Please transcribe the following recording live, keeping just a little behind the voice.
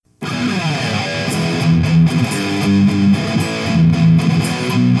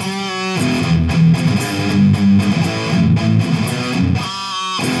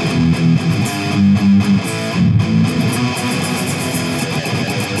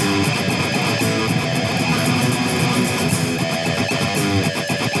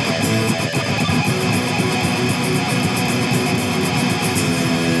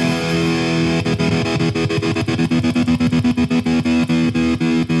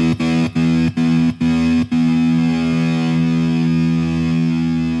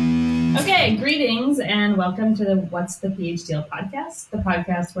Okay, greetings and welcome to the What's the PhD podcast, the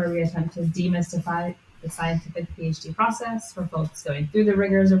podcast where we attempt to demystify the scientific PhD process for folks going through the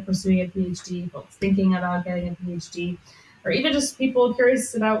rigors of pursuing a PhD, folks thinking about getting a PhD, or even just people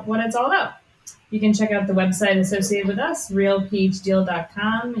curious about what it's all about. You can check out the website associated with us,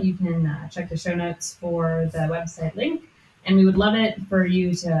 realphdeal.com. You can check the show notes for the website link. And we would love it for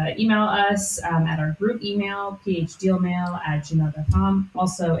you to email us at our group email, phdealmail@gmail.com,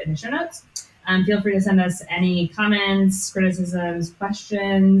 also in the show notes. Feel free to send us any comments, criticisms,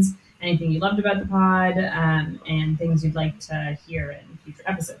 questions, anything you loved about the pod, and things you'd like to hear in future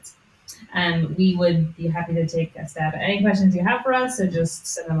episodes. We would be happy to take a stab at any questions you have for us, so just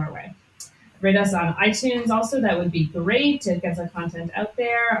send them our way. Rate us on iTunes also. That would be great. It gets our content out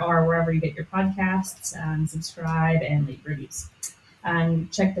there or wherever you get your podcasts. Subscribe and leave reviews.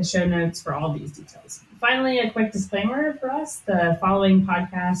 Check the show notes for all these details. Finally, a quick disclaimer for us. The following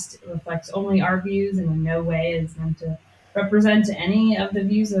podcast reflects only our views and in no way is meant to represent any of the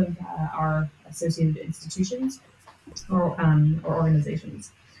views of our associated institutions or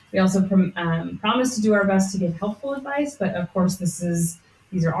organizations. We also promise to do our best to give helpful advice, but of course these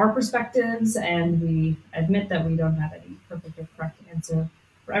are our perspectives, and we admit that we don't have any perfect or correct answer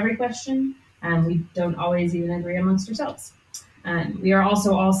for every question, and we don't always even agree amongst ourselves. We are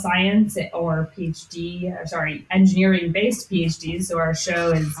also all science or engineering-based PhDs, so our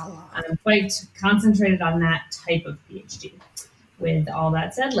show is quite concentrated on that type of PhD. With all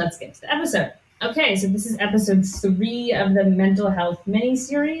that said, let's get to the episode. Okay, so this is episode 3 of the mental health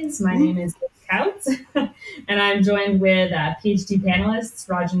mini-series. My name is Couts, and I'm joined with PhD panelists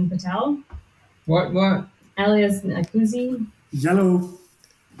Rajan Patel. What? Elias Nakuzi. Yellow.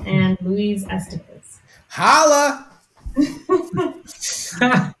 And Luis Estevez. Holla!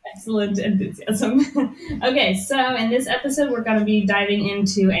 Excellent enthusiasm. Okay, so in this episode, we're going to be diving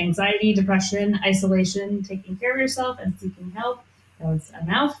into anxiety, depression, isolation, taking care of yourself, and seeking help. That was a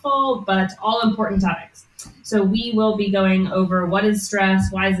mouthful, but all important topics. So we will be going over what is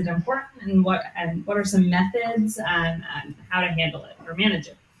stress, why is it important, and what are some methods and how to handle it or manage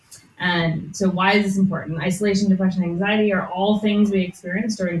it. And so why is this important? Isolation, depression, anxiety are all things we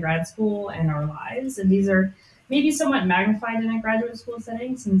experience during grad school and our lives. And these are maybe somewhat magnified in a graduate school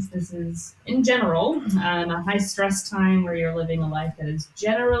setting, since this is, in general, a high stress time where you're living a life that is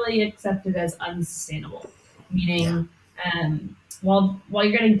generally accepted as unsustainable. Meaning, while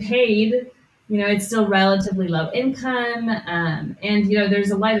you're getting paid, it's still relatively low income, and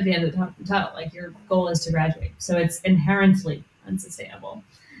there's a light at the end of the tunnel. Like, your goal is to graduate, so it's inherently unsustainable.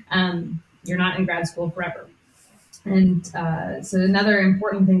 You're not in grad school forever. And so another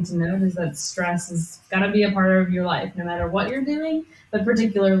important thing to note is that stress is going to be a part of your life, no matter what you're doing, but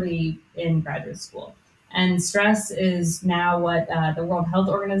particularly in graduate school. And stress is now what the World Health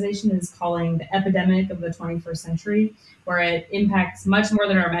Organization is calling the epidemic of the 21st century, where it impacts much more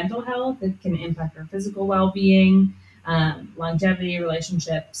than our mental health. It can impact our physical well-being, longevity,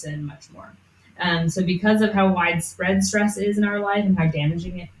 relationships, and much more. So because of how widespread stress is in our life and how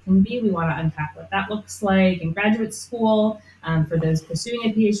damaging it can be, we want to unpack what that looks like in graduate school for those pursuing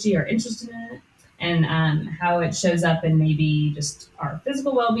a PhD or interested in it, and how it shows up in maybe just our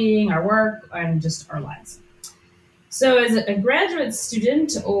physical well-being, our work, and just our lives. So as a graduate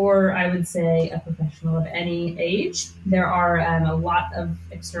student, or I would say a professional of any age, there are a lot of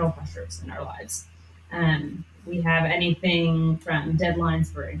external pressures in our lives. We have anything from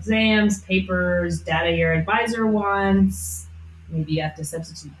deadlines for exams, papers, data your advisor wants, maybe you have to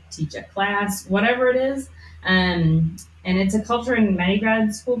substitute teach a class, whatever it is. And it's a culture in many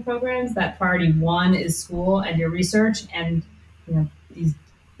grad school programs that priority 1 is school and your research, and these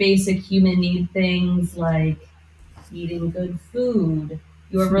basic human need things like eating good food,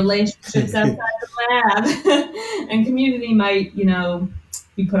 your relationships outside the lab, and community might,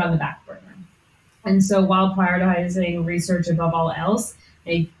 be put on the back burner. And so while prioritizing research above all else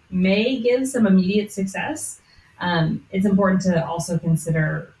may give some immediate success, it's important to also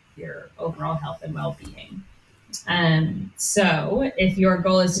consider your overall health and well-being. So if your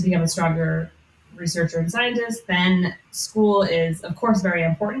goal is to become a stronger researcher and scientist, then school is, of course, very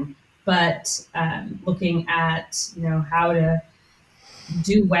important. But looking at, how to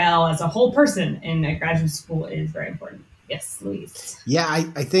do well as a whole person in a graduate school is very important. Yes, Luis. Yeah,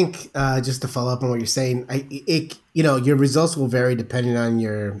 I think just to follow up on what you're saying, your results will vary depending on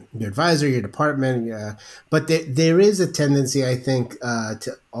your advisor, your department, but there is a tendency, I think,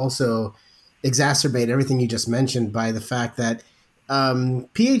 to also exacerbate everything you just mentioned by the fact that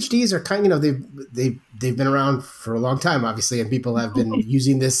PhDs are they've been around for a long time, obviously, and people have been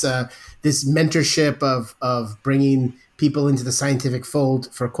using this mentorship of bringing people into the scientific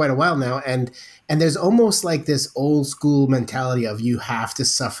fold for quite a while now, and there's almost like this old school mentality of you have to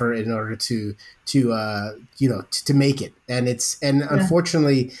suffer in order to make it, and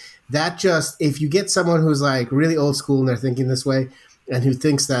unfortunately that just, if you get someone who's like really old school and they're thinking this way, and who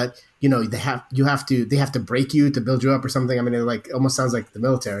thinks that they have to break you to build you up or something. I mean, it like almost sounds like the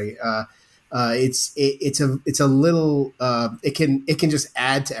military. It's a little it can just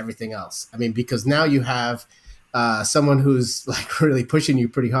add to everything else. I mean, because now you have someone who's like really pushing you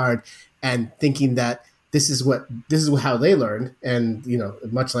pretty hard and thinking that this is how they learn, and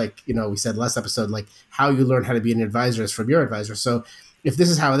much like we said last episode, like how you learn how to be an advisor is from your advisor. So if this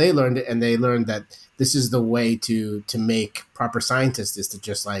is how they learned it, and they learned that this is the way to make proper scientists, is to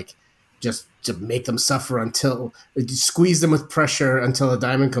just to make them suffer until squeeze them with pressure until a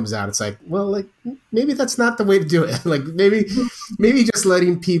diamond comes out. It's like, well, like maybe that's not the way to do it. Like maybe just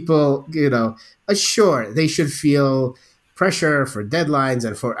letting people, sure, they should feel pressure for deadlines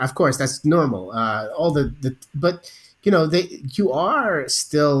and for, of course, that's normal. But you are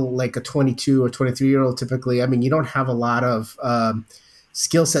still like a 22 or 23-year-old typically. I mean, you don't have a lot of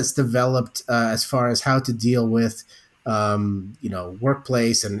skill sets developed as far as how to deal with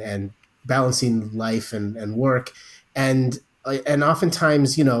workplace and balancing life and work, and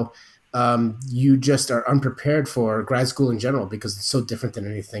oftentimes you just are unprepared for grad school in general because it's so different than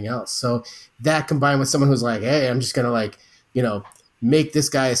anything else. So that combined with someone who's like, hey, I'm just gonna make this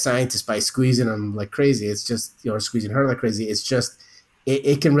guy a scientist by squeezing him like crazy, it's just, or squeezing her like crazy, it's just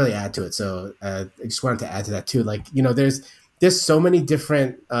it can really add to it. So I just wanted to add to that too, like there's so many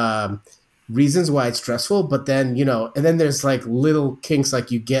different reasons why it's stressful, but then and then there's like little kinks,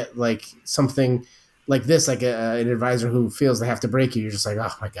 like you get like something like this, like an advisor who feels they have to break you. You're just like,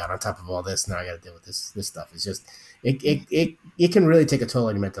 oh my god, on top of all this, now I got to deal with this stuff. It's just it can really take a toll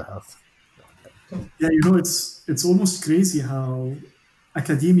on your mental health. Yeah, it's almost crazy how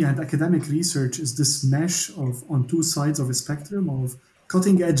academia and academic research is this mesh of on two sides of a spectrum of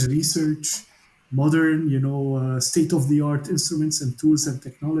cutting edge research, modern, state of the art instruments and tools and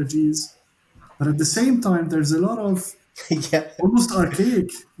technologies. But at the same time, there's a lot of almost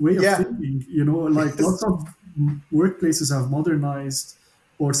archaic way of thinking. Like lots of workplaces have modernized,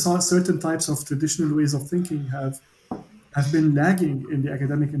 or certain types of traditional ways of thinking have been lagging in the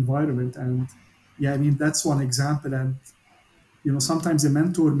academic environment. And I mean, that's one example. And sometimes a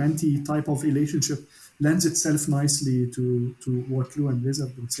mentor-mentee type of relationship lends itself nicely to what Lou and Liz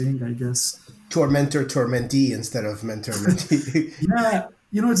have been saying, I guess. Tormentor-mentee instead of mentor-mentee. Yeah.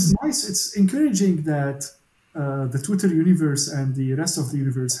 It's nice. It's encouraging that the Twitter universe and the rest of the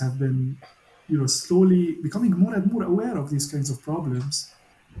universe have been, slowly becoming more and more aware of these kinds of problems.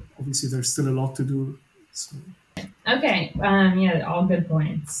 Obviously, there's still a lot to do. So. Okay. All good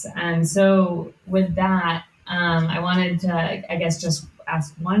points. And so with that, I wanted to, I guess, just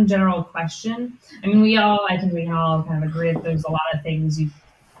ask one general question. I mean, I think we can all kind of agree that there's a lot of things you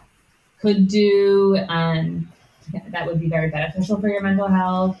could do that would be very beneficial for your mental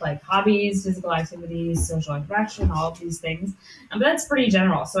health, like hobbies, physical activities, social interaction, all of these things. But that's pretty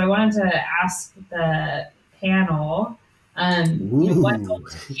general. So I wanted to ask the panel, what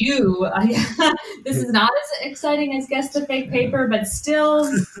helped you? This is not as exciting as Guess the Fake Paper, but still.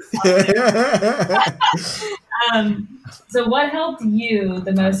 So what helped you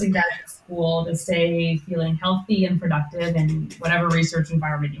the most in graduate school to stay feeling healthy and productive in whatever research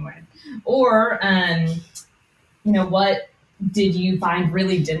environment you were in? Or, what did you find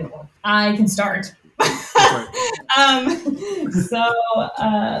really didn't work? I can start.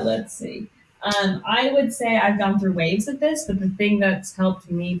 Let's see. I would say I've gone through waves of this, but the thing that's helped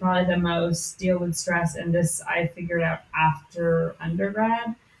me probably the most deal with stress, and this I figured out after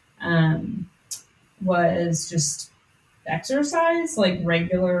undergrad, was just exercise, like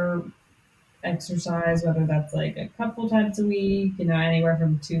regular exercise, whether that's like a couple times a week, anywhere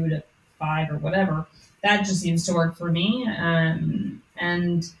from 2 to 5 or whatever. That just seems to work for me. And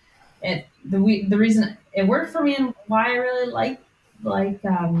the reason it worked for me and why I really like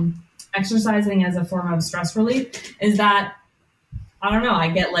exercising as a form of stress relief is that, I don't know, I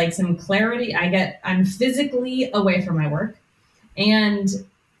get like some clarity. I'm physically away from my work, and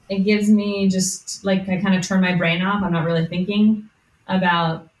it gives me just like, I kind of turn my brain off. I'm not really thinking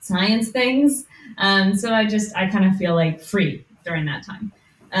about science things. So I kind of feel like free during that time.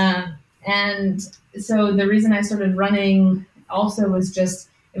 And so the reason I started running also was just,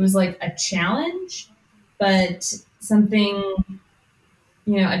 it was like a challenge, but something,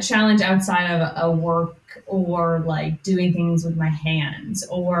 a challenge outside of a work or like doing things with my hands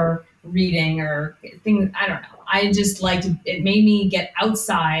or reading or things. I don't know. I just liked it. Made me get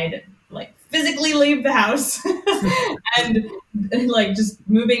outside, like physically leave the house, and like just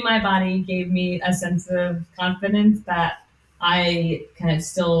moving my body gave me a sense of confidence that I kind of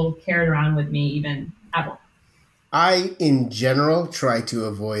still carried around with me even at work. I, in general, try to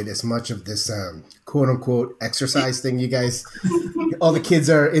avoid as much of this quote unquote exercise thing you guys, all the kids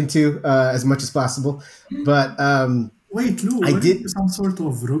are into as much as possible. But Wait, Lou, I weren't did. you some sort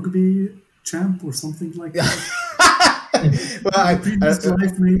of rugby champ or something like that? Well, Previous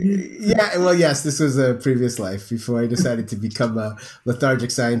life, maybe? yeah, well, yes, this was a previous life before I decided to become a lethargic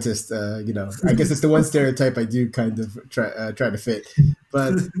scientist. I guess it's the one stereotype I do kind of try to fit.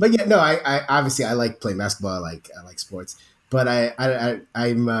 But yeah, no, I obviously I like playing basketball. I like sports, but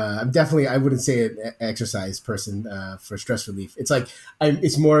I'm definitely, I wouldn't say an exercise person for stress relief. It's like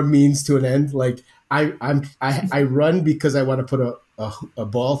it's more a means to an end. Like I run because I want to put a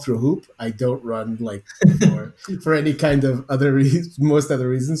ball through a hoop. I don't run like for any kind of most other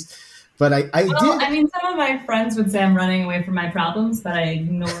reasons. But I did. I mean, some of my friends would say I'm running away from my problems, but I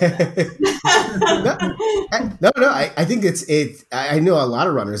ignore that. No. I think I know a lot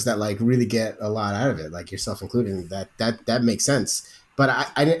of runners that like really get a lot out of it, like yourself included. That makes sense. But I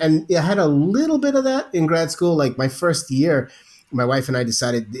had a little bit of that in grad school. Like my first year, my wife and I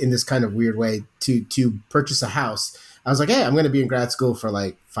decided in this kind of weird way to purchase a house. I was like, hey, I'm going to be in grad school for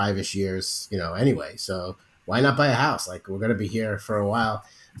like 5-ish years, anyway. So why not buy a house? Like we're going to be here for a while.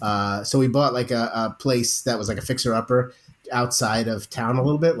 So we bought like a place that was like a fixer upper outside of town a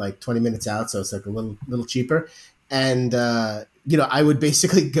little bit, like 20 minutes out. So it's like a little cheaper. And, I would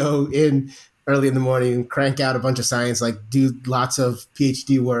basically go in early in the morning, crank out a bunch of science, like do lots of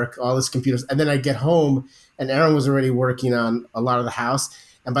PhD work, all this computers. And then I'd get home and Erin was already working on a lot of the house.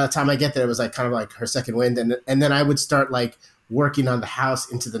 And by the time I get there, it was like kind of like her second wind. And then I would start like working on the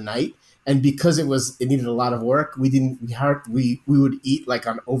house into the night. And because it needed a lot of work, we would eat like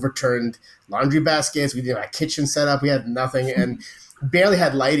on overturned laundry baskets. We didn't have a kitchen set up. We had nothing and barely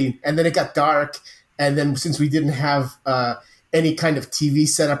had lighting. And then it got dark. And then since we didn't have any kind of TV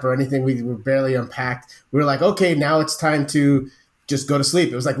setup or anything, we were barely unpacked. We were like, okay, now it's time to just go to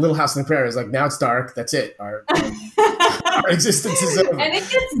sleep. It was like Little House on the Prairie. It was like, now it's dark. That's it. Our existence is over. And it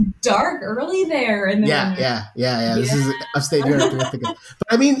gets dark early there. Yeah. This is upstate New York. But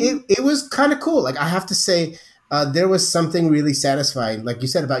I mean, it was kind of cool. Like I have to say, there was something really satisfying, like you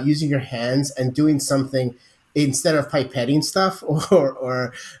said, about using your hands and doing something instead of pipetting stuff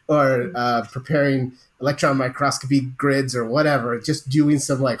or preparing electron microscopy grids or whatever, just doing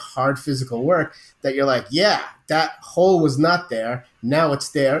some like hard physical work that you're like, yeah, that hole was not there. Now it's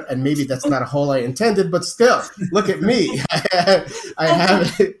there. And maybe that's not a hole I intended, but still look at me.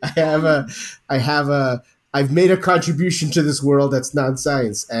 I've made a contribution to this world that's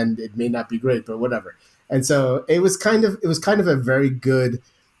non-science and it may not be great, but whatever. And so it was kind of a very good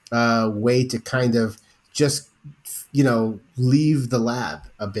way to kind of just, leave the lab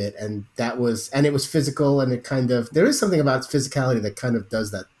a bit. And it was physical and there is something about physicality that kind of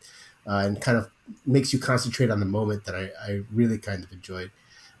does that and kind of makes you concentrate on the moment that I really kind of enjoyed.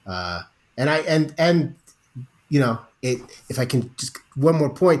 If I can just one more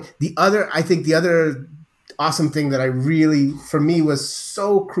point, the other awesome thing that I really, for me, was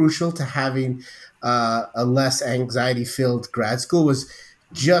so crucial to having a less anxiety filled grad school was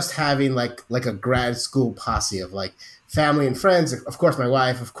just having like a grad school posse of like family and friends, of course my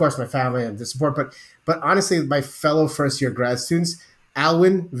wife, of course my family and the support, but honestly my fellow first year grad students,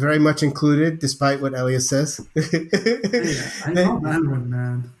 Alwyn very much included, despite what Elias says. Yeah, I love Alwyn,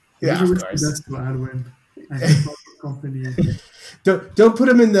 man. Yeah, of course. That's to Alwyn. I hate company. Don't put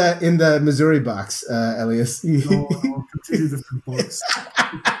him in the Missouri box, Elias. No, completely different box.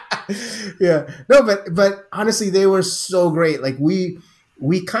 Yeah, no, but honestly, they were so great. Like we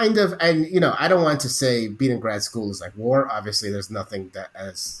kind of, and I don't want to say being in grad school is like war. Obviously, there's nothing that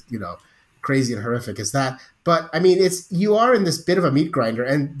as crazy and horrific as that. But I mean, you are in this bit of a meat grinder,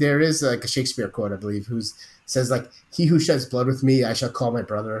 and there is like a Shakespeare quote, I believe, who says like, "He who sheds blood with me, I shall call my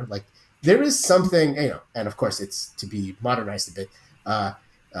brother." Like there is something, and of course it's to be modernized a bit.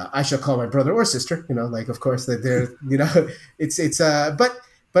 I shall call my brother or sister, like of course that they're,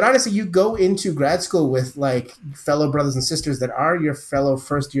 but honestly, you go into grad school with like fellow brothers and sisters that are your fellow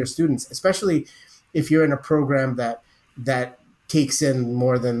first year students, especially if you're in a program that takes in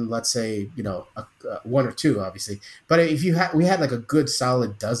more than, let's say, one or two, obviously. But if we had like a good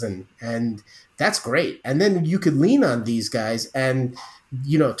solid dozen, and that's great. And then you could lean on these guys and,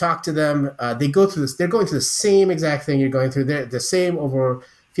 talk to them. They go through this, they're going through the same exact thing you're going through. They're the same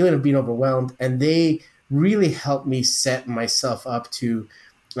feeling of being overwhelmed. And they really helped me set myself up to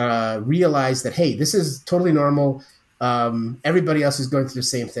realize that, hey, this is totally normal. Everybody else is going through the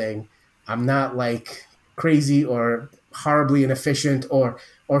same thing. I'm not like crazy or horribly inefficient or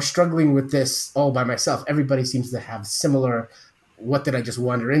struggling with this all by myself. Everybody seems to have similar, what did I just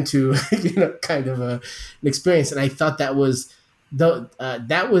wander into, kind of an experience. And I thought that was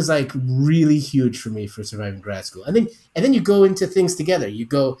that was like really huge for me for surviving grad school. And then you go into things together. You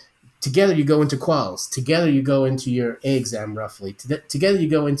go into quals. Together you go into your A exam roughly. Together you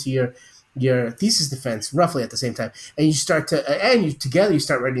go into your thesis defense roughly at the same time, and you start to together you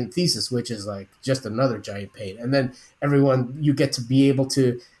start writing the thesis, which is like just another giant pain. And then you get to be able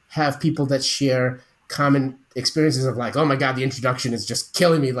to have people that share common experiences of like, oh my god, the introduction is just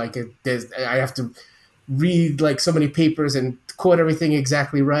killing me. Like I have to read like so many papers and quote everything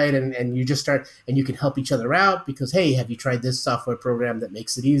exactly right, and you just start, and you can help each other out because, hey, have you tried this software program that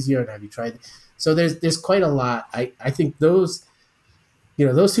makes it easier, and have you tried, so there's quite a lot. I think those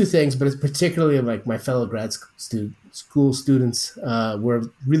two things, but it's particularly like my fellow grad school students were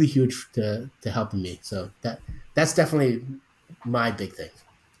really huge to helping me. So that's definitely my big thing.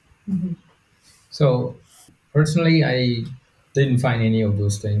 Mm-hmm. So personally, I didn't find any of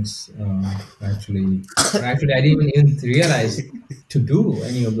those things. Actually, I didn't even realize to do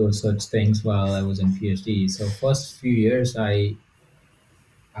any of those such things while I was in PhD. So first few years, I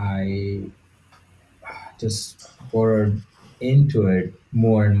just borrowed into it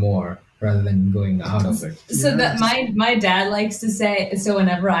more and more rather than going out of it. So that my dad likes to say, so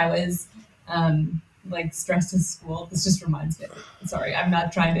whenever I was like stressed in school, this just reminds me, sorry, I'm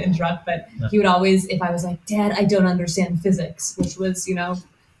not trying to interrupt, but he would always, if I was like, Dad, I don't understand physics, which was,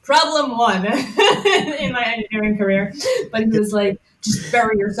 problem one in my engineering career, but he was like, just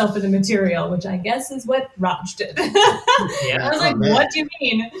bury yourself in the material, which I guess is what Raj did. I was like, what do you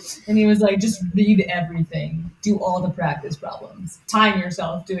mean? And he was like, just read everything, do all the practice problems, time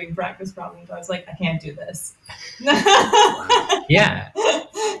yourself doing practice problems. I was like, I can't do this. Yeah.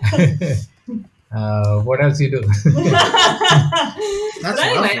 What else you do? But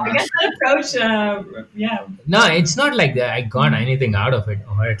anyway, I guess that approach, yeah. No, it's not like that I got anything out of it,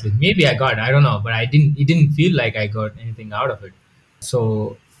 or at least maybe I don't know, but it didn't feel like I got anything out of it.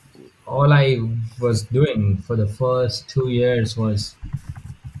 So all I was doing for the first 2 years was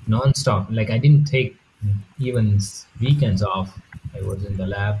non-stop. Like I didn't take even weekends off. I was in the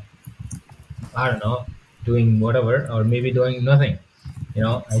lab, I don't know, doing whatever, or maybe doing nothing.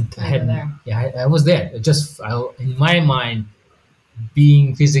 I was there. In my mind,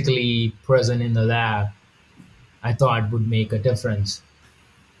 being physically present in the lab, I thought would make a difference.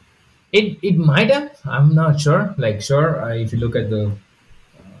 It might have. I'm not sure. If you look at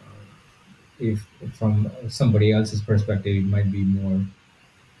if from somebody else's perspective, it might be more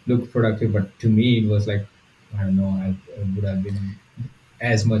look productive. But to me, it was like, I don't know. I would have been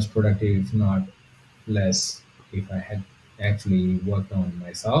as much productive, if not less, if I had actually worked on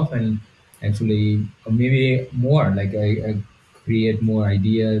myself and actually, or maybe more. Like I create more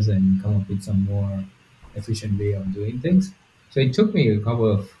ideas and come up with some more efficient way of doing things. So it took me a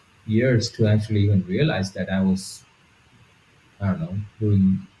couple of years to actually even realize that I was, I don't know,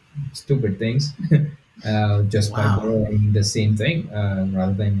 doing stupid things just by borrowing the same thing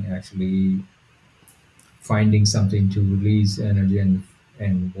rather than actually finding something to release energy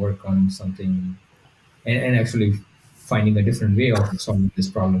and work on something and actually finding a different way of solving this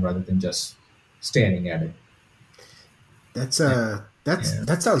problem rather than just staring at it. That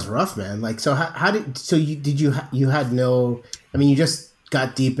sounds rough, man. Like, so you had no, I mean, you just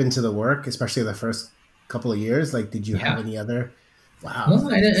got deep into the work, especially the first couple of years. Like, did you have any other? Wow. No,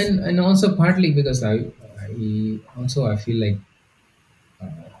 and also partly because I feel like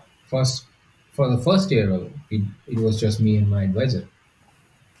for the first year it was just me and my advisor.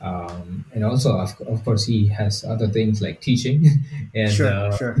 And also, of course, he has other things like teaching and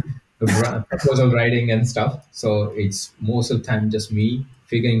proposal writing and stuff. So it's most of the time just me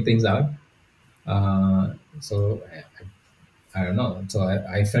figuring things out. So I don't know. So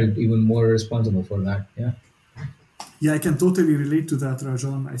I felt even more responsible for that. Yeah. Yeah, I can totally relate to that,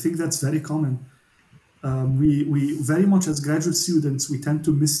 Rajan. I think that's very common. We very much as graduate students, we tend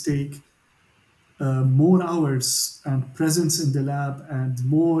to mistake more hours and presence in the lab and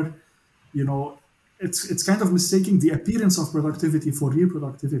more, it's kind of mistaking the appearance of productivity for real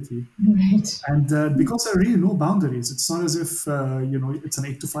productivity. Right. And because there are really no boundaries, it's not as if, it's an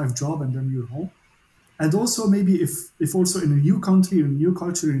 8 to 5 job and then you're home. And also maybe if also in a new country, in a new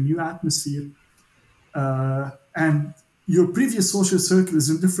culture, in a new atmosphere, and your previous social circle is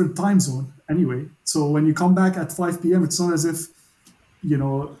in a different time zone anyway. So when you come back at 5 p.m., it's not as if you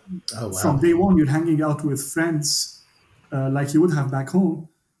know, Oh from wow. day one, you're hanging out with friends like you would have back home.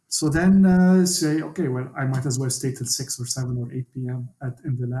 So then say, okay, well, I might as well stay till 6 or 7 or 8 p.m.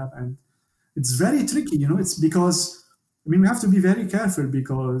 In the lab. And it's very tricky, it's because, I mean, we have to be very careful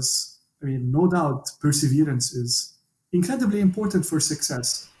because, I mean, no doubt perseverance is incredibly important for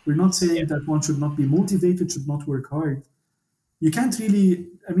success. We're not saying that one should not be motivated, should not work hard. You can't really,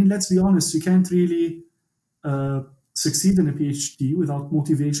 I mean, let's be honest, you can't really uh, succeed in a PhD without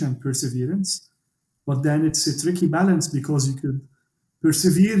motivation and perseverance. But then it's a tricky balance because you could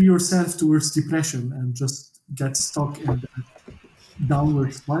persevere yourself towards depression and just get stuck in that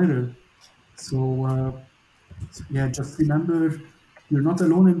downward spiral. So, yeah, just remember you're not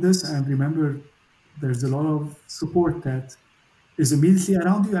alone in this, and remember there's a lot of support that is immediately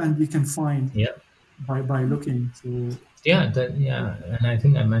around you and we can find Yeah. by looking. So, Yeah, and I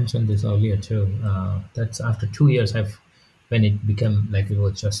think I mentioned this earlier too. That's after 2 years, when it became like it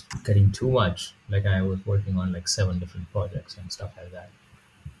was just getting too much. Like I was working on like 7 different projects and stuff like that.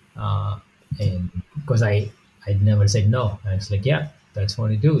 Uh, and because I'd never said no. I was like, yeah, that's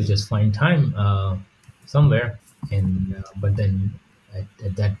what I do. Just find time somewhere. And but then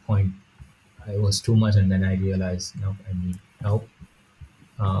at that point, it was too much, and then I realized, no, I need help.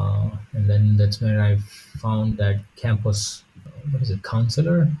 And then that's where I found that campus, what is it,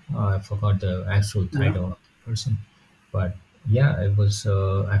 counselor? I forgot the actual yeah. title of the person, but yeah, it was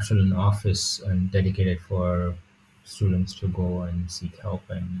actually an office and dedicated for students to go and seek help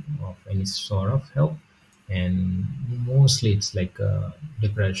and of any sort of help. And mostly it's like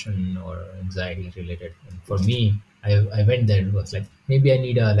depression or anxiety related. And for me, I went there. It was like maybe I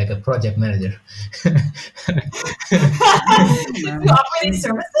need a like a project manager. You And offer these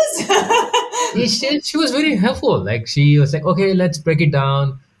services? She was very helpful. Like she was like, okay, let's break it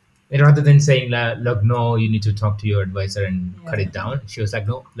down. And rather than saying look, no, you need to talk to your advisor and cut Yeah. it down. She was like,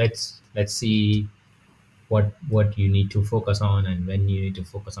 no, let's see what you need to focus on and when you need to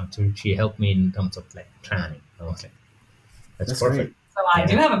focus on. So she helped me in terms of like planning. I was like, that's That's great. perfect. So I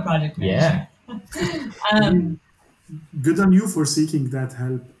do Yeah. have a project Yeah. manager. I Um, mean, good on you for seeking that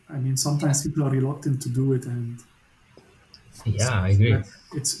help. I mean, yeah. sometimes people are reluctant to do it, and Yeah, I agree.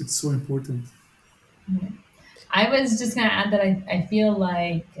 it's so important. I was just gonna add that I feel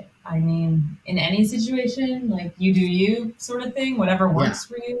like, I mean, in any situation, like you do you sort of thing, whatever Yeah. works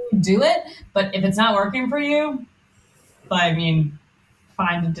for you, do it. But if it's not working for you, I mean,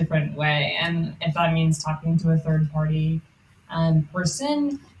 find a different way. And if that means talking to a third party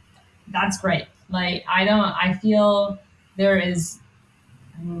person, that's great. Like I feel there is,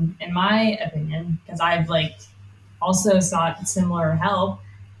 I mean, in my opinion, because I've like also sought similar help.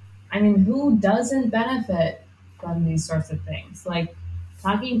 I mean, who doesn't benefit from these sorts of things? Like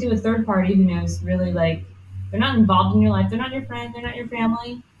talking to a third party who knows really, like, they're not involved in your life, they're not your friend, they're not your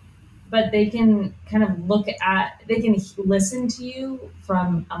family, but they can kind of they can listen to you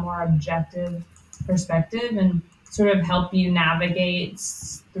from a more objective perspective and sort of help you navigate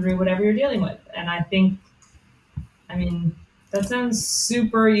through whatever you're dealing with. And I think, I mean, that sounds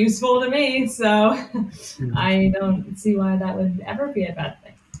super useful to me. So Yeah. I don't see why that would ever be a bad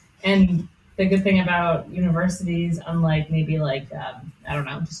thing. And the good thing about universities, unlike maybe like, I don't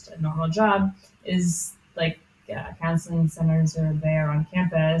know, just a normal job, is like counseling centers are there on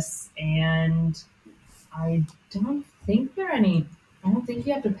campus. And I don't think there are any, I don't think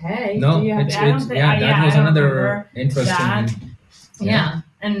you have to pay. Do No, you have it's to? I don't it's think, yeah. That yeah, I was don't another remember interesting. that. Yeah. Yeah.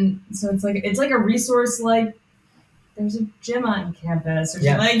 And so it's like a resource, like there's a gym on campus or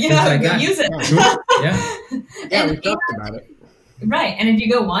Yeah, something, like, things like go that. use it. Yeah. Yeah. Yeah, And- we talked about it. Right. And if you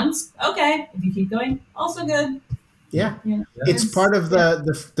go once, okay. If you keep going, also good. Yeah. Yeah. It's part of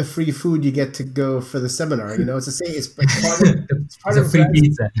the free food you get to go for the seminar. It's the same. It's part of It's a free grad.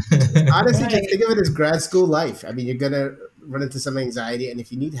 pizza. Honestly, Right. just think of it as grad school life. I mean, you're gonna run into some anxiety, and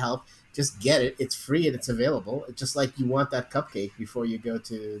if you need help, just get it. It's free and it's available. It's just like you want that cupcake before you go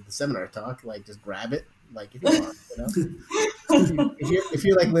to the seminar talk. Like, just grab it. Like if you want, if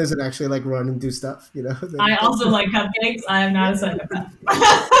you like Liz and actually like run and do stuff, then I also like cupcakes. I am not a psychopath.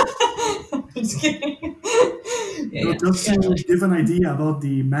 Just kidding. Yeah, Just to give an idea about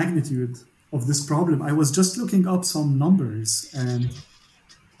the magnitude of this problem, I was just looking up some numbers, and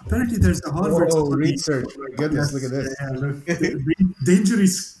apparently there's a Harvard Whoa, study. research! My goodness, look at this. Yeah, look,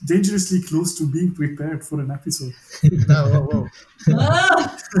 dangerously close to being prepared for an episode. Whoa!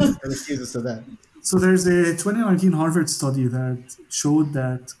 Ah! Don't accuse us of that. So there's a 2019 Harvard study that showed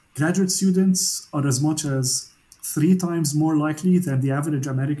that graduate students are as much as 3 times more likely than the average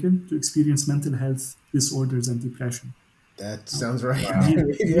American to experience mental health disorders and depression. That sounds right.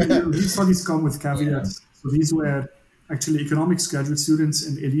 These studies come with caveats. So these were actually economics graduate students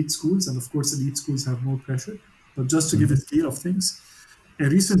in elite schools, and of course, elite schools have more pressure. But just to give a scale of things, a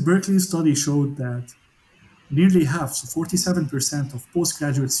recent Berkeley study showed that nearly half, so 47% of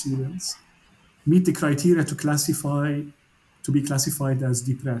postgraduate students meet the criteria to be classified as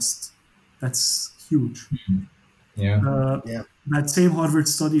depressed. That's huge. Yeah. Yeah. That same Harvard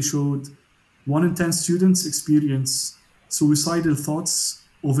study showed 1 in 10 students experience suicidal thoughts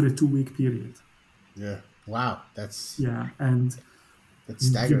over a 2 week period. Yeah. Wow. That's Yeah, and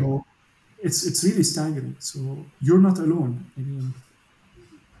staggering. it's really staggering. So you're not alone. I mean,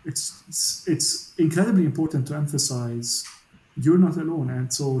 it's incredibly important to emphasize you're not alone,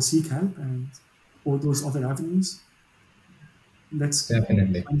 and so seek help and all those other avenues. Let's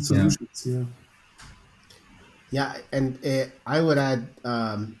Definitely. find Yeah. solutions. Yeah. Yeah, and I would add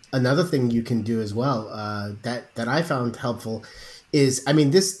another thing you can do as well that I found helpful is, I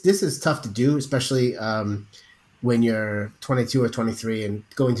mean, this is tough to do, especially when you're 22 or 23 and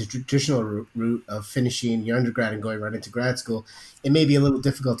going to traditional route of finishing your undergrad and going right into grad school. It may be a little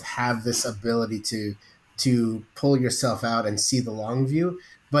difficult to have this ability to pull yourself out and see the long view,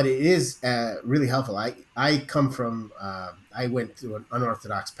 but it is really helpful. I come from I went through an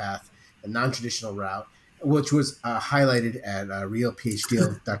unorthodox path, a non-traditional route, which was highlighted at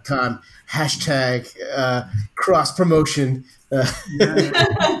realphdeal.com, hashtag cross promotion. Yeah.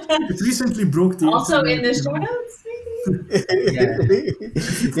 It recently broke the Also internet. in the show notes, maybe?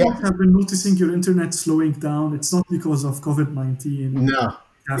 If Yeah. folks have been noticing your internet slowing down, it's not because of COVID-19 No,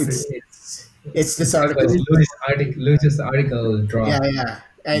 traffic. it's this article. Louis's article dropped. Yeah.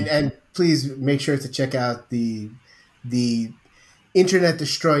 And please make sure to check out the internet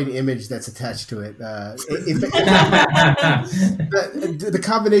destroying image that's attached to it. The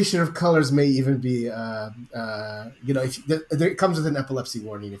combination of colors may even be, it comes with an epilepsy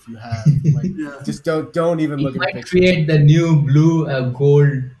warning. If you have, Yeah. just don't even It look at the might picture. create the new blue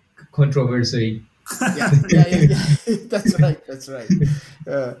gold controversy. Yeah. That's right.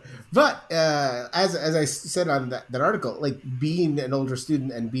 But as I said on that article, like being an older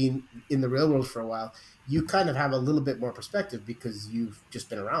student and being in the real world for a while, you kind of have a little bit more perspective because you've just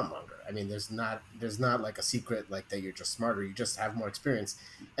been around longer. I mean, there's not like a secret like that you're just smarter. You just have more experience.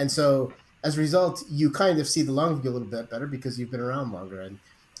 And so as a result, you kind of see the long view a little bit better because you've been around longer. And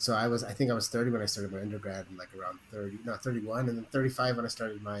so I think I was 30 when I started my undergrad, and like around 31, and then 35 when I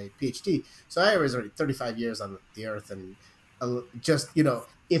started my PhD. So I was already 35 years on the earth, and just,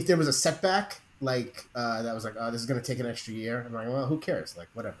 if there was a setback, like that was like, oh, this is going to take an extra year. I'm like, well, who cares? Like,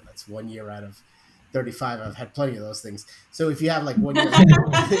 whatever. That's 1 year out of 35. I've had plenty of those things. So if you have like 1 year,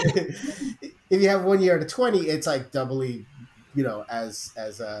 if you have 1 year to 20, it's like doubly, as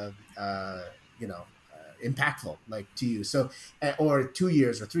impactful, like to you. So, or 2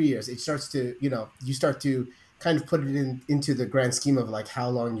 years or 3 years, it starts to, you start to kind of put it into the grand scheme of like how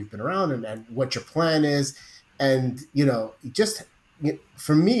long you've been around and what your plan is. And,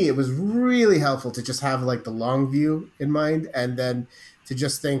 for me, it was really helpful to just have like the long view in mind, and then to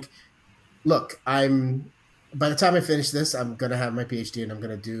just think, look, by the time I finish this, I'm going to have my PhD and I'm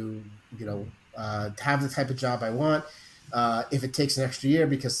going to do, have the type of job I want. If it takes an extra year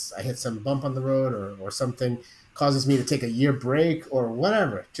because I hit some bump on the road or something causes me to take a year break or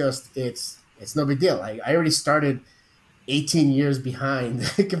whatever, just it's no big deal. I already started 18 years behind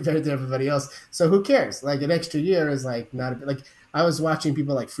compared to everybody else. So who cares? Like an extra year is like not like I was watching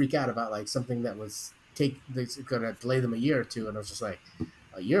people like freak out about like something that was going to delay them a year or two. And I was just like,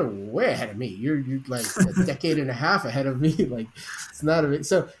 oh, you're way ahead of me. You're like a decade and a half ahead of me. Like it's not a big,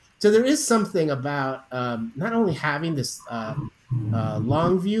 so there is something about not only having this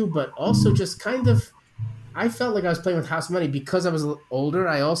long view, but also just kind of, I felt like I was playing with house money because I was a little older.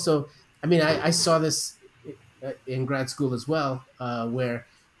 I saw this in grad school as well, where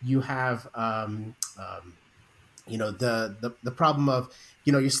you have, the problem of,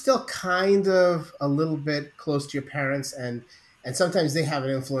 you're still kind of a little bit close to your parents, and sometimes they have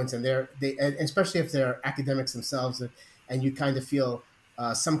an influence, and and especially if they're academics themselves, and you kind of feel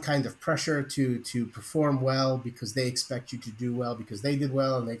some kind of pressure to perform well because they expect you to do well because they did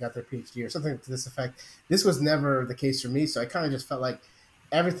well and they got their PhD or something to this effect. This was never the case for me, so I kind of just felt like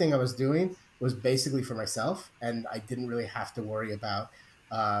everything I was doing was basically for myself, and I didn't really have to worry about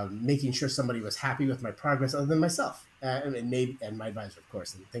making sure somebody was happy with my progress other than myself, and my advisor, of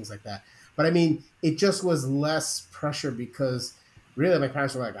course, and things like that. But I mean, it just was less pressure because really my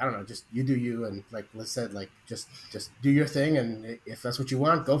parents were like, I don't know, just you do you, and like Liz said, like just do your thing, and if that's what you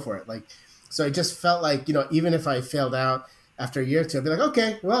want, go for it. Like, so it just felt like, even if I failed out after a year or two, I'd be like,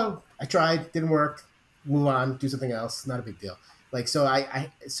 okay, well, I tried, didn't work, move on, do something else, not a big deal. Like, so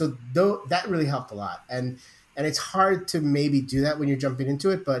so though that really helped a lot. And and it's hard to maybe do that when you're jumping into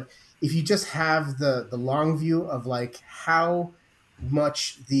it. But if you just have the long view of like how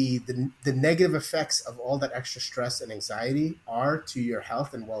much the negative effects of all that extra stress and anxiety are to your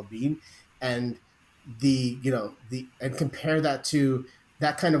health and well-being, and and compare that to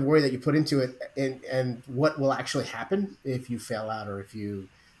that kind of worry that you put into it, and what will actually happen if you fail out or if you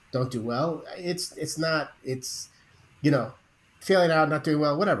don't do well. It's failing out, not doing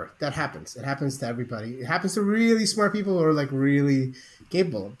well, whatever, that happens. It happens to everybody. It happens to really smart people who are like really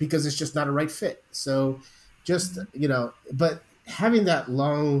capable, because it's just not a right fit. So just, but having that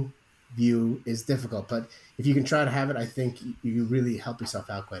long view is difficult. But if you can try to have it, I think you really help yourself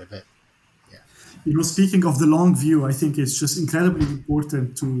out quite a bit. Speaking of the long view, I think it's just incredibly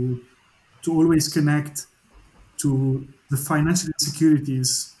important to always connect to the financial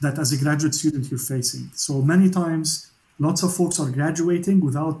insecurities that as a graduate student you're facing. So many times, lots of folks are graduating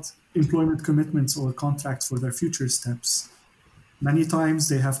without employment commitments or contracts for their future steps. Many times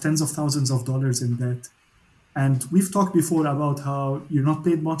they have tens of thousands of dollars in debt. And we've talked before about how you're not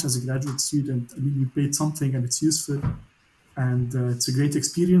paid much as a graduate student. I mean, you paid something and it's useful and it's a great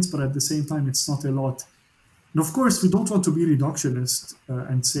experience, but at the same time, it's not a lot. And of course, we don't want to be reductionist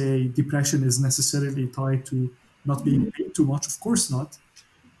and say depression is necessarily tied to not being paid too much. Of course not,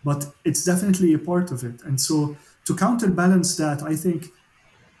 but it's definitely a part of it. And so to counterbalance that, I think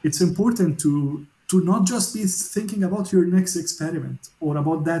it's important to not just be thinking about your next experiment or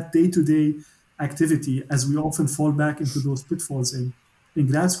about that day-to-day activity, as we often fall back into those pitfalls in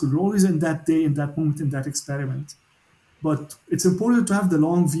grad school. We're always in that day, in that moment, in that experiment. But it's important to have the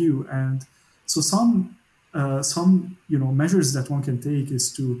long view. And so some measures that one can take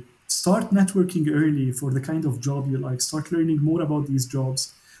is to start networking early for the kind of job you like. Start learning more about these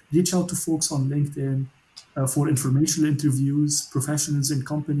jobs. Reach out to folks on LinkedIn for informational interviews, professionals in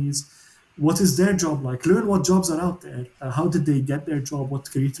companies. What is their job like? Learn what jobs are out there. How did they get their job?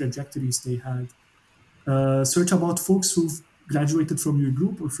 What career trajectories they had. Search about folks who've graduated from your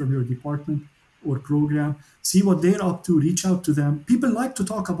group or from your department or program. See what they're up to. Reach out to them. People like to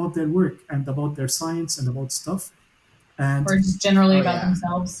talk about their work and about their science and about stuff. And or just generally about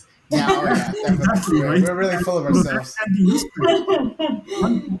themselves. Yeah, exactly, right? We're really full of ourselves.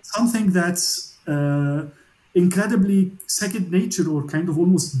 Something that's incredibly second nature or kind of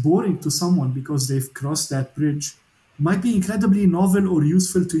almost boring to someone because they've crossed that bridge might be incredibly novel or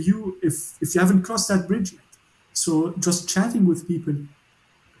useful to you if you haven't crossed that bridge yet. So just chatting with people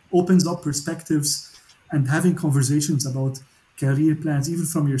opens up perspectives, and having conversations about career plans, even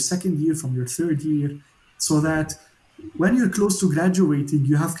from your second year, from your third year, so that when you're close to graduating,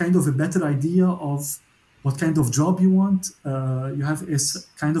 you have kind of a better idea of what kind of job you want. You have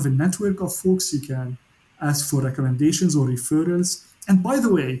kind of a network of folks you can ask for recommendations or referrals. And by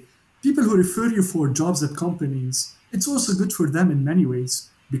the way, people who refer you for jobs at companies, it's also good for them in many ways,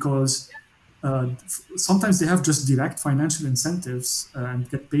 because sometimes they have just direct financial incentives and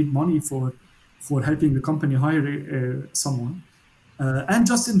get paid money for helping the company hire someone. And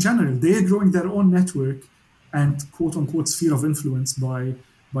just in general, they are growing their own network and quote unquote sphere of influence by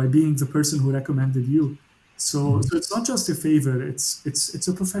being the person who recommended you. So it's not just a favor, it's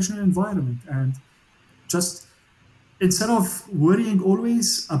a professional environment. And just instead of worrying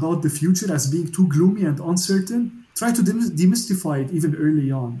always about the future as being too gloomy and uncertain, try to demystify it even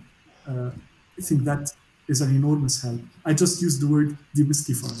early on. I think that is an enormous help. I just used the word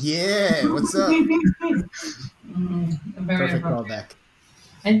demystify. Yeah, what's up? Perfect callback.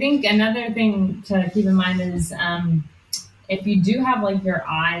 I think another thing to keep in mind is if you do have like your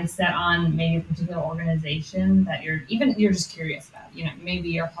eyes set on maybe a particular organization that you're just curious about, maybe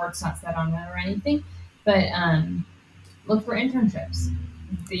your heart's not set on that or anything, but look for internships.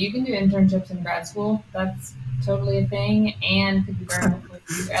 So you can do internships in grad school. That's totally a thing, and could be very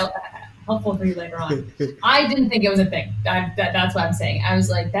helpful for you later on. I didn't think it was a thing. That's what I'm saying. I was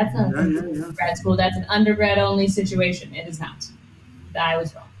like, that's not a thing. Grad school. That's an undergrad only situation. It is not. I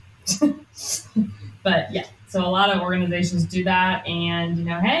was wrong. But yeah, so a lot of organizations do that, and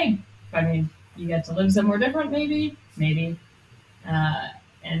hey, I mean, you get to live somewhere different, maybe,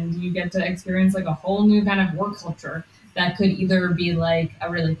 and you get to experience like a whole new kind of work culture that could either be like a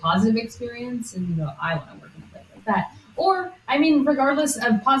really positive experience, and I want to work in a place like that, or I mean, regardless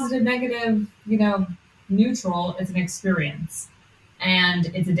of positive, negative, neutral, it's an experience, and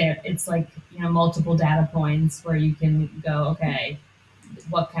it's like multiple data points where you can go, okay,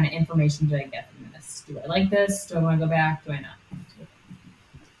 what kind of information do I get from this? Do I like this? Do I want to go back? Do I not?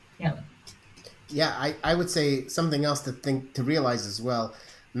 Yeah, I would say something else to realize as well,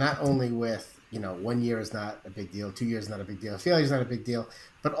 not only with 1 year is not a big deal, 2 years is not a big deal, failure is not a big deal,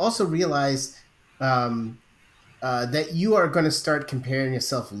 but also realize that you are going to start comparing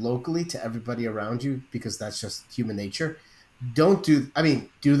yourself locally to everybody around you because that's just human nature. Don't do, I mean,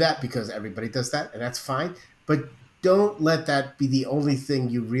 do that because everybody does that and that's fine. But don't let that be the only thing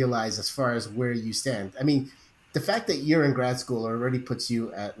you realize as far as where you stand. I mean, the fact that you're in grad school already puts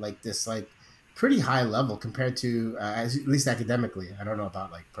you at like this, like pretty high level compared to, at least academically. I don't know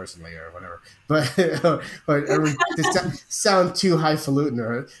about like personally or whatever, but or to sound too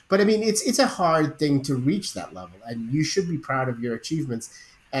highfalutin but I mean, it's a hard thing to reach that level and you should be proud of your achievements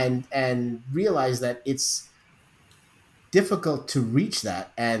and realize that it's difficult to reach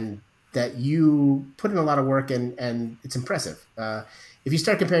that and that you put in a lot of work and it's impressive. If you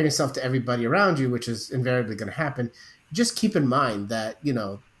start comparing yourself to everybody around you, which is invariably going to happen, just keep in mind that, you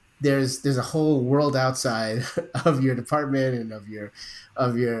know, there's a whole world outside of your department and of your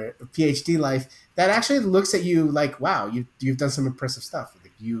PhD life that actually looks at you like, wow, you've done some impressive stuff.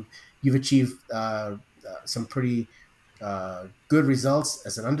 Like you've achieved some pretty good results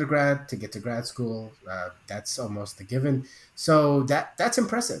as an undergrad to get to grad school. That's almost a given. So that's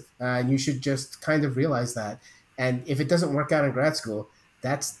impressive, and you should just kind of realize that. And if it doesn't work out in grad school,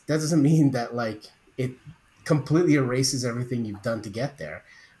 that doesn't mean that like it completely erases everything you've done to get there.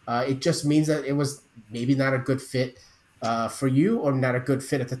 It just means that it was maybe not a good fit for you, or not a good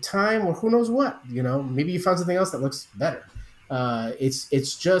fit at the time, or who knows what. You know, maybe you found something else that looks better.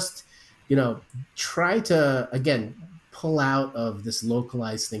 It's just, you know, try to again pull out of this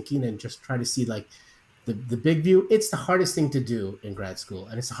localized thinking and just try to see like the big view. It's the hardest thing to do in grad school,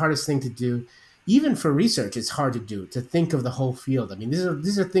 and it's the hardest thing to do even for research. It's hard to do, to think of the whole field. I mean,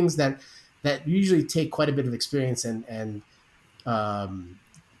 these are things that usually take quite a bit of experience and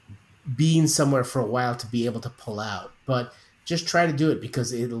being somewhere for a while to be able to pull out. But just try to do it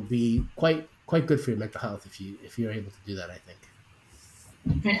because it'll be quite good for your mental health if you're able to do that, I think.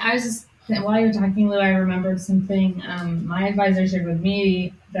 And I was just, while you were talking, Lou, I remembered something. My advisor shared with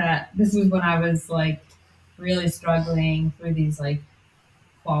me that this was when I was like really struggling through these like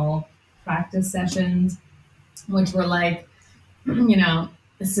qual practice sessions, which were like, you know,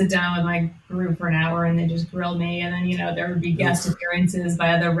 sit down with my group for an hour and they just grill me, and then, you know, there would be guest appearances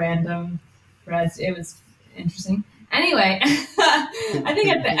by other random grads. It was interesting. Anyway, I think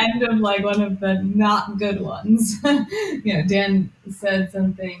at the end of like one of the not good ones, you know, Dan said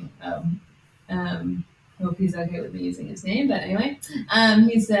something. Hope he's okay with me using his name, but anyway,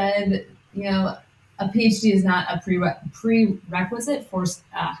 he said, you know, a PhD is not a prerequisite for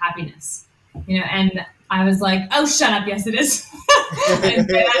happiness, you know, and I was like, oh, shut up. Yes, it is.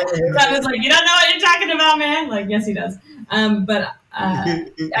 And I was like, you don't know what you're talking about, man. Like, yes, he does. But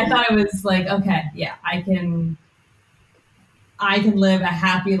I thought it was like, okay, yeah, I can live a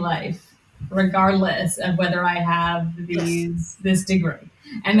happy life regardless of whether I have this degree.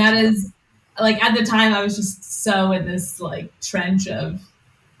 And that is like, at the time I was just so in this like trench of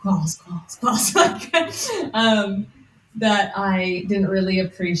calls, like, that I didn't really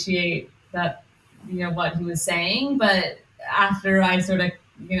appreciate that, you know, what he was saying. But after I sort of,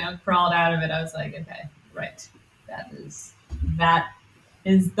 you know, crawled out of it, I was like, okay, right. That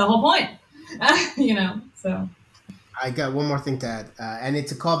is the whole point, you know, so. I got one more thing to add, and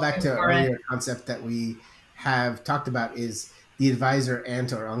it's a callback to an earlier concept that we have talked about, is the advisor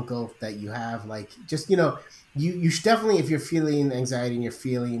aunt or uncle that you have. Like, just, you know, you should definitely, if you're feeling anxiety and you're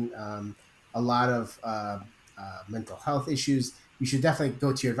feeling a lot of mental health issues, you should definitely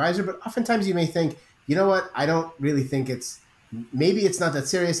go to your advisor. But oftentimes you may think, you know what, I don't really think maybe it's not that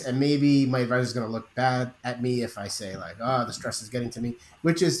serious, and maybe my advisor is going to look bad at me if I say like, oh, the stress is getting to me,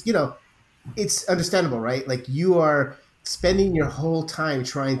 which is, you know, it's understandable, right? Like, you are spending your whole time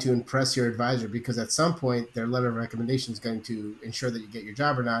trying to impress your advisor because at some point their letter of recommendation is going to ensure that you get your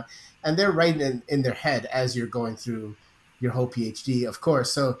job or not. And they're writing in their head as you're going through your whole PhD, of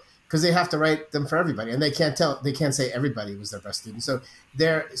course. So, because they have to write them for everybody, and they can't say everybody was their best student. So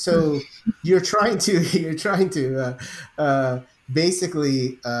you're trying to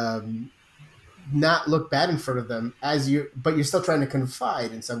basically not look bad in front of them but you're still trying to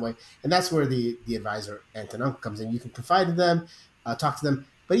confide in some way. And that's where the advisor aunt and uncle comes in. You can confide in them, talk to them.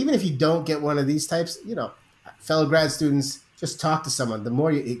 But even if you don't get one of these types, you know, fellow grad students, just talk to someone. The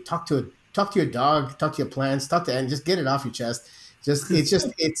more you talk to your dog, talk to your plants, and just get it off your chest.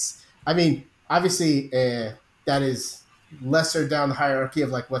 I mean, obviously that is lesser down the hierarchy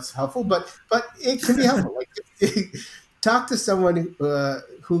of like what's helpful, but it can be helpful. Like, talk to someone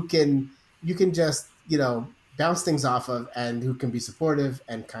who you can just, you know, bounce things off of, and who can be supportive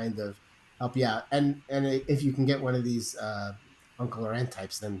and kind of help you out. And if you can get one of these uncle or aunt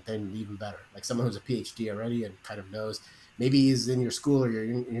types, then even better. Like someone who's a PhD already and kind of knows, maybe he's in your school or you're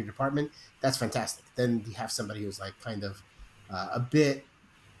in your department, that's fantastic. Then you have somebody who's like kind of a bit,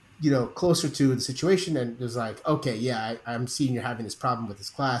 closer to the situation, and there's like, okay, yeah, I'm seeing you're having this problem with this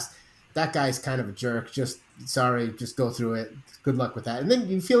class. That guy's kind of a jerk. Just sorry, just go through it. Good luck with that. And then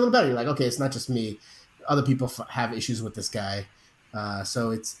you feel a little better. You're like, okay, it's not just me. Other people have issues with this guy.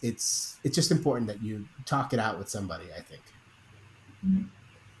 So it's just important that you talk it out with somebody, I think.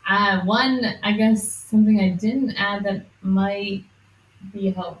 One, I guess, something I didn't add that might be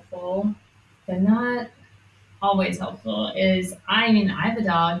helpful, but not always helpful, is I have a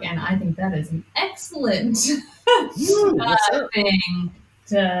dog, and I think that is an excellent thing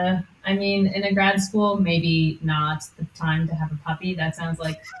to. In a grad school, maybe not the time to have a puppy. That sounds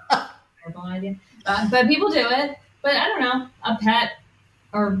like a terrible idea, but people do it. But I don't know, a pet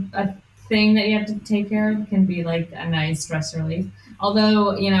or a thing that you have to take care of can be like a nice stress relief.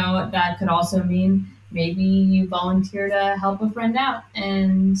 Although, that could also mean maybe you volunteer to help a friend out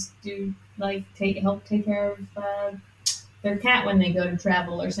and do help take care of their cat when they go to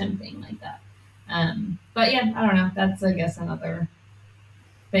travel or something like that. But yeah, I don't know. That's, I guess, another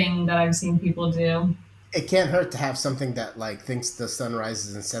thing that I've seen people do. It can't hurt to have something that like thinks the sun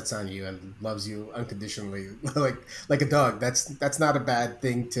rises and sets on you and loves you unconditionally, like a dog. That's not a bad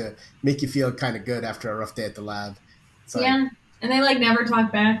thing to make you feel kind of good after a rough day at the lab. Yeah, and they never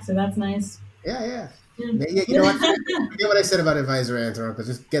talk back, so that's nice. Yeah. You know what? Forget what I said about advisor aunt or uncle.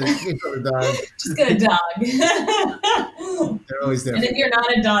 Just get a dog. Just get a dog. They're always there. And if you're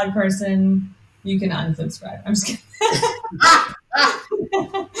not a dog person, you can unsubscribe. I'm just kidding.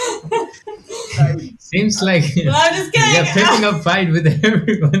 Seems like I'm just kidding. You're picking a fight with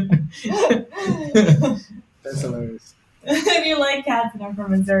everyone. That's hilarious. If you like cats and are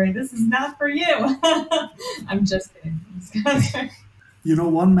from Missouri, this is not for you. I'm just kidding.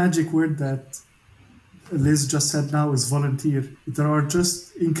 One magic word that Liz just said now is volunteer. There are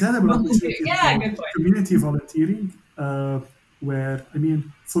just incredible opportunities good point. Community volunteering, where,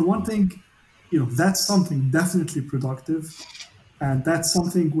 for one thing, that's something definitely productive. And that's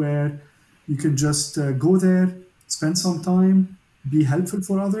something where you can just go there, spend some time, be helpful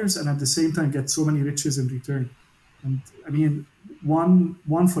for others, and at the same time get so many riches in return. And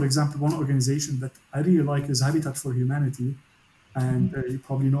one for example, one organization that I really like is Habitat for Humanity. And you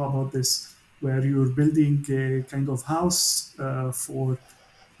probably know about this, where you're building a kind of house in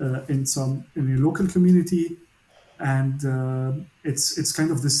a local community, and it's kind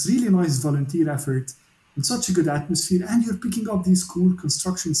of this really nice volunteer effort in such a good atmosphere, and you're picking up these cool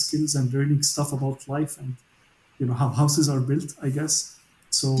construction skills and learning stuff about life and how houses are built, I guess.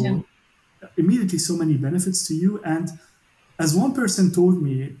 So immediately so many benefits to you. And as one person told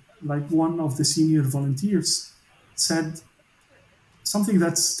me, like one of the senior volunteers said something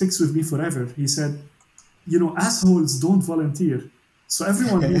that sticks with me forever. He said, assholes don't volunteer. So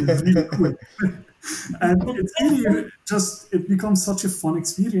everyone here is really cool. And it's really it becomes such a fun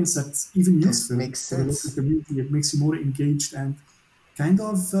experience that's even useful for the local community. It makes you more engaged and kind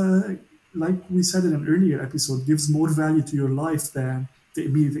of, like we said in an earlier episode, gives more value to your life than the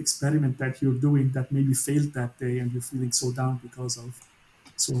immediate experiment that you're doing that maybe failed that day and you're feeling so down because of.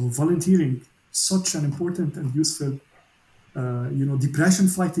 So volunteering, such an important and useful, depression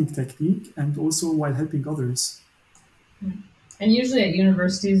fighting technique, and also while helping others. And usually at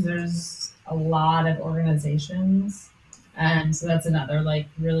universities, there's a lot of organizations, and so that's another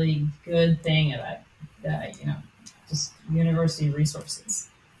really good thing about just university resources.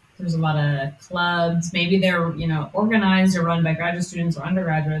 There's a lot of clubs. Maybe they're organized or run by graduate students or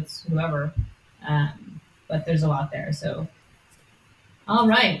undergraduates, whoever. But there's a lot there. So, all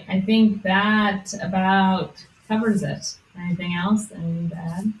right, I think that about covers it. Anything else? Anything to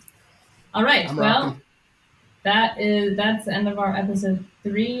add? All right. That's the end of our episode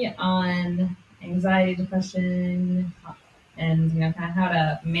 3 on anxiety, depression, and kind of how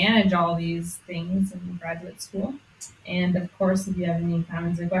to manage all these things in graduate school. And of course, if you have any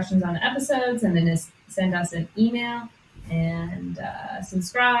comments or questions on the episodes, and then just send us an email and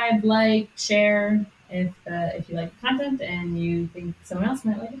subscribe, share if you like the content and you think someone else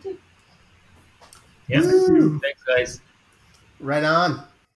might like it too. Yeah. Thanks, guys. Right on.